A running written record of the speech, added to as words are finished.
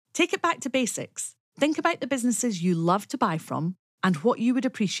Take it back to basics. Think about the businesses you love to buy from and what you would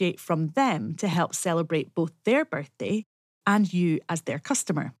appreciate from them to help celebrate both their birthday and you as their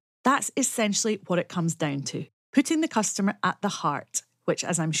customer. That's essentially what it comes down to, putting the customer at the heart, which,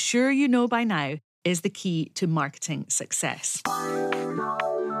 as I'm sure you know by now, is the key to marketing success.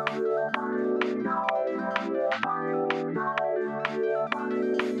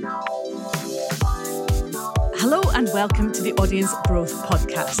 Hello and welcome to the Audience Growth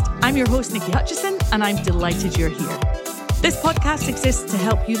Podcast. I'm your host, Nikki Hutchison, and I'm delighted you're here. This podcast exists to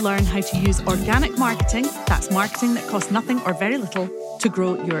help you learn how to use organic marketing, that's marketing that costs nothing or very little, to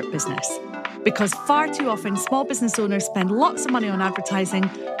grow your business. Because far too often, small business owners spend lots of money on advertising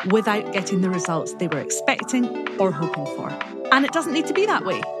without getting the results they were expecting or hoping for. And it doesn't need to be that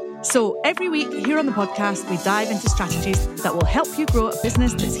way. So every week here on the podcast, we dive into strategies that will help you grow a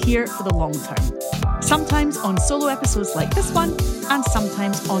business that's here for the long term. Sometimes on solo episodes like this one, and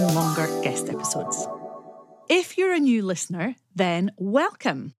sometimes on longer guest episodes. If you're a new listener, then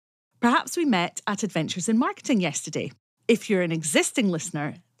welcome. Perhaps we met at Adventures in Marketing yesterday. If you're an existing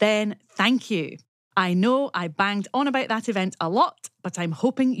listener, then thank you. I know I banged on about that event a lot, but I'm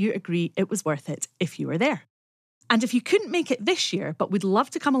hoping you agree it was worth it if you were there. And if you couldn't make it this year, but would love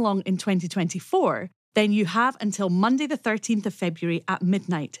to come along in 2024, then you have until Monday the 13th of February at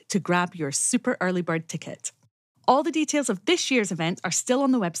midnight to grab your super early bird ticket. All the details of this year's event are still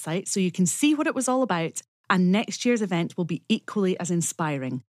on the website, so you can see what it was all about, and next year's event will be equally as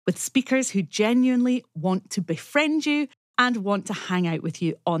inspiring, with speakers who genuinely want to befriend you and want to hang out with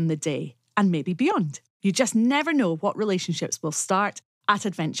you on the day, and maybe beyond. You just never know what relationships will start at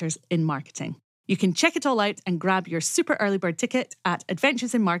Adventures in Marketing. You can check it all out and grab your super early bird ticket at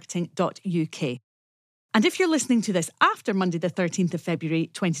adventuresinmarketing.uk. And if you're listening to this after Monday the 13th of February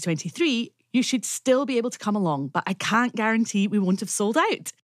 2023, you should still be able to come along, but I can't guarantee we won't have sold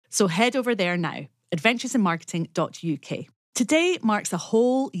out. So head over there now, adventuresinmarketing.uk. Today marks a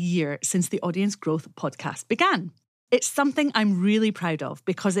whole year since the Audience Growth Podcast began. It's something I'm really proud of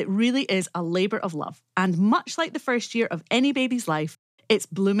because it really is a labour of love. And much like the first year of any baby's life, it's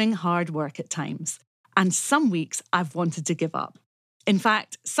blooming hard work at times. And some weeks I've wanted to give up. In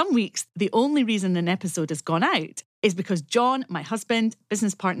fact, some weeks, the only reason an episode has gone out is because John, my husband,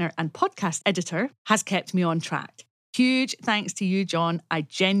 business partner and podcast editor, has kept me on track. Huge thanks to you, John. I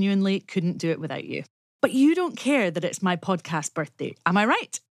genuinely couldn't do it without you. But you don't care that it's my podcast birthday, am I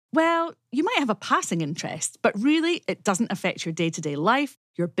right? Well, you might have a passing interest, but really it doesn't affect your day-to-day life,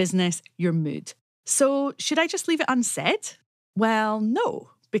 your business, your mood. So should I just leave it unsaid? Well,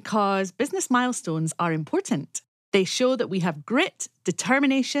 no, because business milestones are important. They show that we have grit,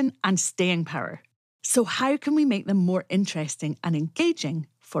 determination, and staying power. So how can we make them more interesting and engaging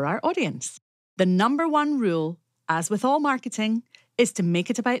for our audience? The number one rule, as with all marketing, is to make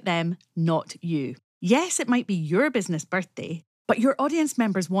it about them, not you. Yes, it might be your business birthday, but your audience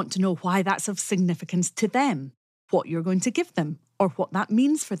members want to know why that's of significance to them, what you're going to give them, or what that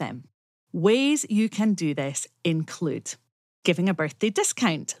means for them. Ways you can do this include giving a birthday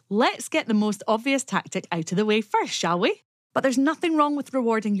discount. Let's get the most obvious tactic out of the way first, shall we? But there's nothing wrong with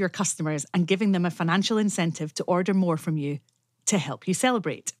rewarding your customers and giving them a financial incentive to order more from you to help you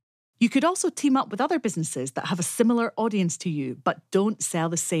celebrate. You could also team up with other businesses that have a similar audience to you but don't sell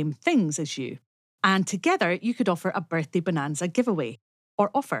the same things as you. And together you could offer a birthday bonanza giveaway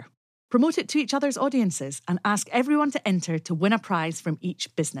or offer. Promote it to each other's audiences and ask everyone to enter to win a prize from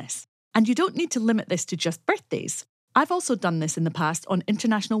each business. And you don't need to limit this to just birthdays. I've also done this in the past on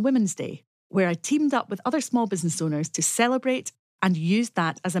International Women's Day, where I teamed up with other small business owners to celebrate and used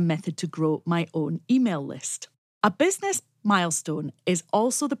that as a method to grow my own email list. A business milestone is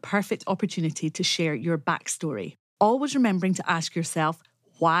also the perfect opportunity to share your backstory, always remembering to ask yourself,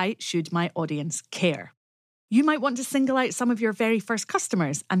 why should my audience care? You might want to single out some of your very first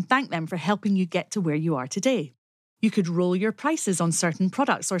customers and thank them for helping you get to where you are today. You could roll your prices on certain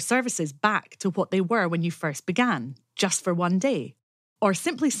products or services back to what they were when you first began, just for one day. Or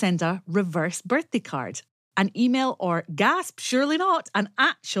simply send a reverse birthday card, an email or, gasp, surely not, an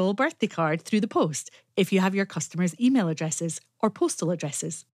actual birthday card through the post if you have your customers' email addresses or postal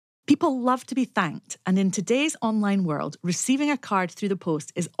addresses. People love to be thanked, and in today's online world, receiving a card through the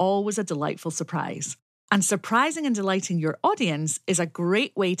post is always a delightful surprise. And surprising and delighting your audience is a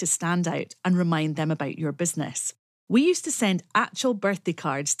great way to stand out and remind them about your business. We used to send actual birthday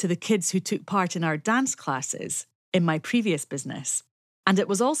cards to the kids who took part in our dance classes in my previous business. And it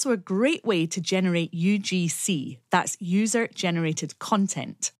was also a great way to generate UGC, that's user-generated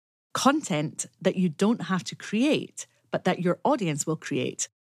content. Content that you don't have to create, but that your audience will create,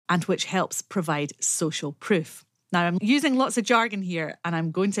 and which helps provide social proof. Now, I'm using lots of jargon here and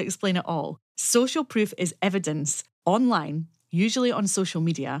I'm going to explain it all. Social proof is evidence online, usually on social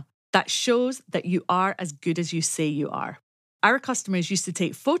media, that shows that you are as good as you say you are. Our customers used to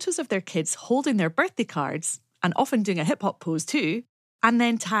take photos of their kids holding their birthday cards, and often doing a hip hop pose too, and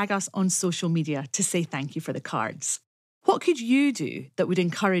then tag us on social media to say thank you for the cards. What could you do that would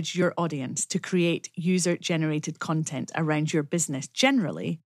encourage your audience to create user-generated content around your business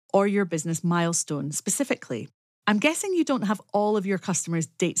generally, or your business milestone specifically? I'm guessing you don't have all of your customers'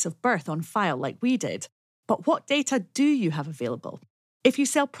 dates of birth on file like we did, but what data do you have available? If you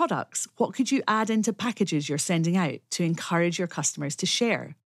sell products, what could you add into packages you're sending out to encourage your customers to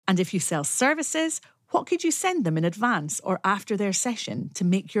share? And if you sell services, what could you send them in advance or after their session to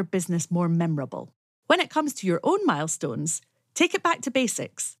make your business more memorable? When it comes to your own milestones, take it back to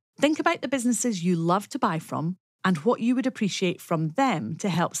basics. Think about the businesses you love to buy from and what you would appreciate from them to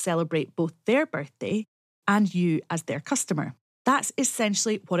help celebrate both their birthday and you as their customer. That's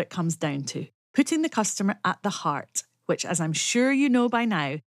essentially what it comes down to, putting the customer at the heart, which, as I'm sure you know by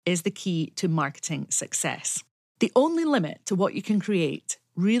now, is the key to marketing success. The only limit to what you can create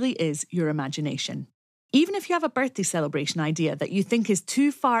really is your imagination. Even if you have a birthday celebration idea that you think is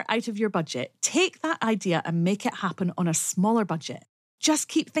too far out of your budget, take that idea and make it happen on a smaller budget. Just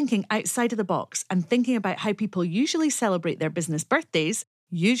keep thinking outside of the box and thinking about how people usually celebrate their business birthdays,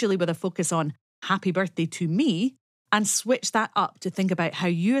 usually with a focus on happy birthday to me, and switch that up to think about how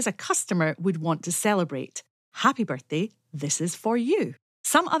you as a customer would want to celebrate. Happy birthday, this is for you.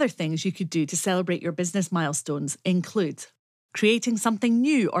 Some other things you could do to celebrate your business milestones include creating something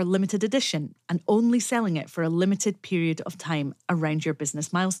new or limited edition and only selling it for a limited period of time around your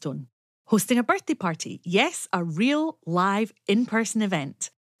business milestone. Hosting a birthday party, yes, a real, live, in-person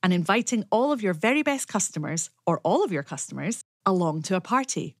event, and inviting all of your very best customers, or all of your customers, along to a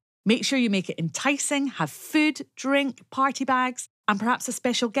party. Make sure you make it enticing, have food, drink, party bags, and perhaps a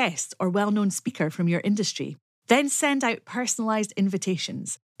special guest or well-known speaker from your industry. Then send out personalised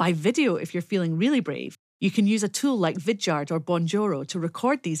invitations. By video if you're feeling really brave. You can use a tool like Vidyard or Bonjoro to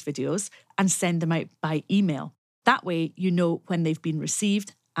record these videos and send them out by email. That way you know when they've been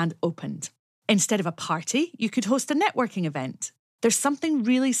received and opened. Instead of a party, you could host a networking event. There's something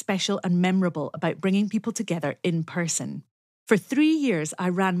really special and memorable about bringing people together in person. For 3 years, I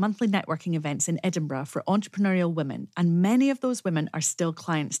ran monthly networking events in Edinburgh for entrepreneurial women, and many of those women are still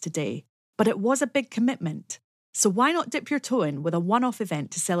clients today. But it was a big commitment. So why not dip your toe in with a one-off event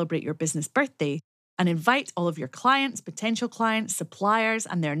to celebrate your business birthday and invite all of your clients, potential clients, suppliers,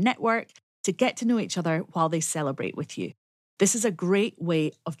 and their network to get to know each other while they celebrate with you. This is a great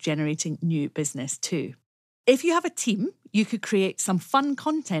way of generating new business too. If you have a team, you could create some fun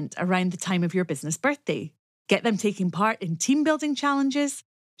content around the time of your business birthday. Get them taking part in team building challenges,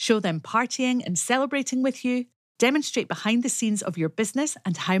 show them partying and celebrating with you, demonstrate behind the scenes of your business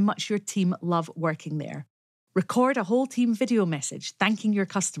and how much your team love working there. Record a whole team video message thanking your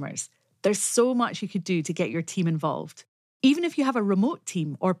customers. There's so much you could do to get your team involved. Even if you have a remote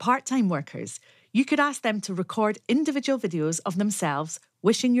team or part-time workers, you could ask them to record individual videos of themselves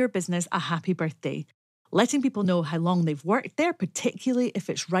wishing your business a happy birthday, letting people know how long they've worked there, particularly if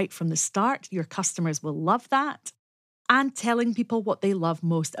it's right from the start. Your customers will love that. And telling people what they love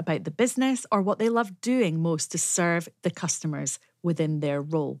most about the business or what they love doing most to serve the customers within their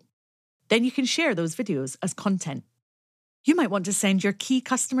role. Then you can share those videos as content. You might want to send your key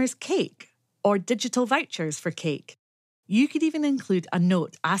customers cake or digital vouchers for cake. You could even include a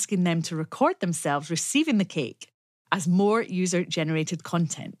note asking them to record themselves receiving the cake as more user-generated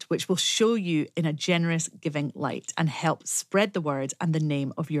content, which will show you in a generous giving light and help spread the word and the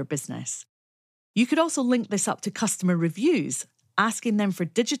name of your business. You could also link this up to customer reviews, asking them for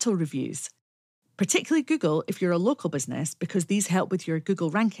digital reviews, particularly Google if you're a local business, because these help with your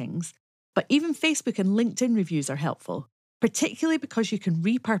Google rankings, but even Facebook and LinkedIn reviews are helpful, particularly because you can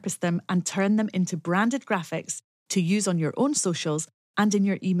repurpose them and turn them into branded graphics to use on your own socials and in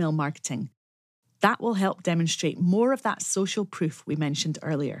your email marketing. That will help demonstrate more of that social proof we mentioned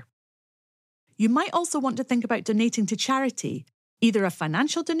earlier. You might also want to think about donating to charity, either a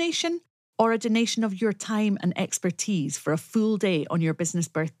financial donation or a donation of your time and expertise for a full day on your business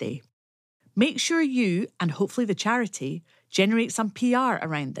birthday. Make sure you, and hopefully the charity, generate some PR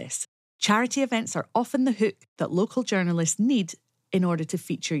around this. Charity events are often the hook that local journalists need in order to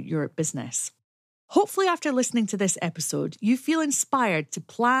feature your business. Hopefully, after listening to this episode, you feel inspired to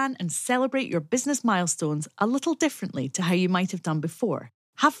plan and celebrate your business milestones a little differently to how you might have done before.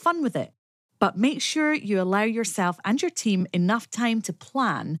 Have fun with it, but make sure you allow yourself and your team enough time to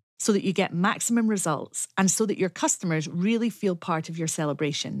plan so that you get maximum results and so that your customers really feel part of your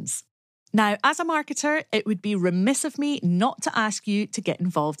celebrations. Now, as a marketer, it would be remiss of me not to ask you to get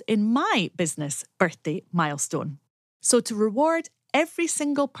involved in my business birthday milestone. So to reward every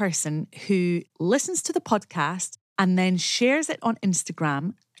single person who listens to the podcast and then shares it on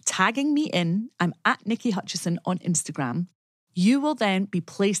Instagram, tagging me in, I'm at Nikki Hutchison on Instagram, you will then be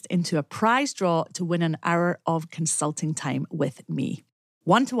placed into a prize draw to win an hour of consulting time with me.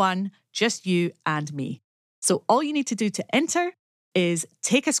 1-to-1, just you and me. So all you need to do to enter is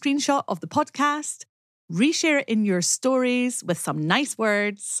take a screenshot of the podcast, reshare it in your stories with some nice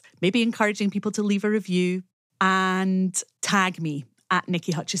words, maybe encouraging people to leave a review, and tag me at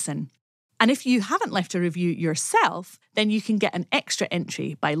Nikki Hutchison. And if you haven't left a review yourself, then you can get an extra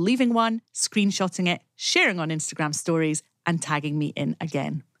entry by leaving one, screenshotting it, sharing on Instagram stories, and tagging me in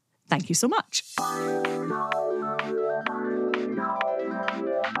again. Thank you so much.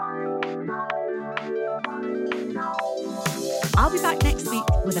 I'll be back next week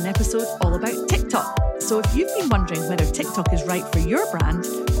with an episode all about TikTok. So if you've been wondering whether TikTok is right for your brand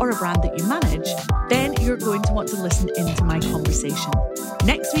or a brand that you manage, then you're going to want to listen into my conversation.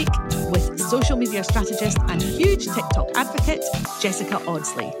 Next week with social media strategist and huge TikTok advocate, Jessica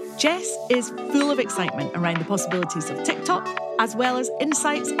Audsley. Jess is full of excitement around the possibilities of TikTok, as well as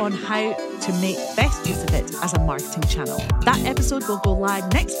insights on how to make best use of it as a marketing channel. That episode will go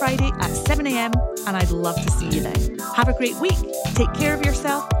live next Friday at 7 a.m, and I'd love to see you then. Have a great week, take care of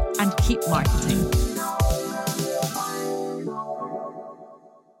yourself, and keep marketing.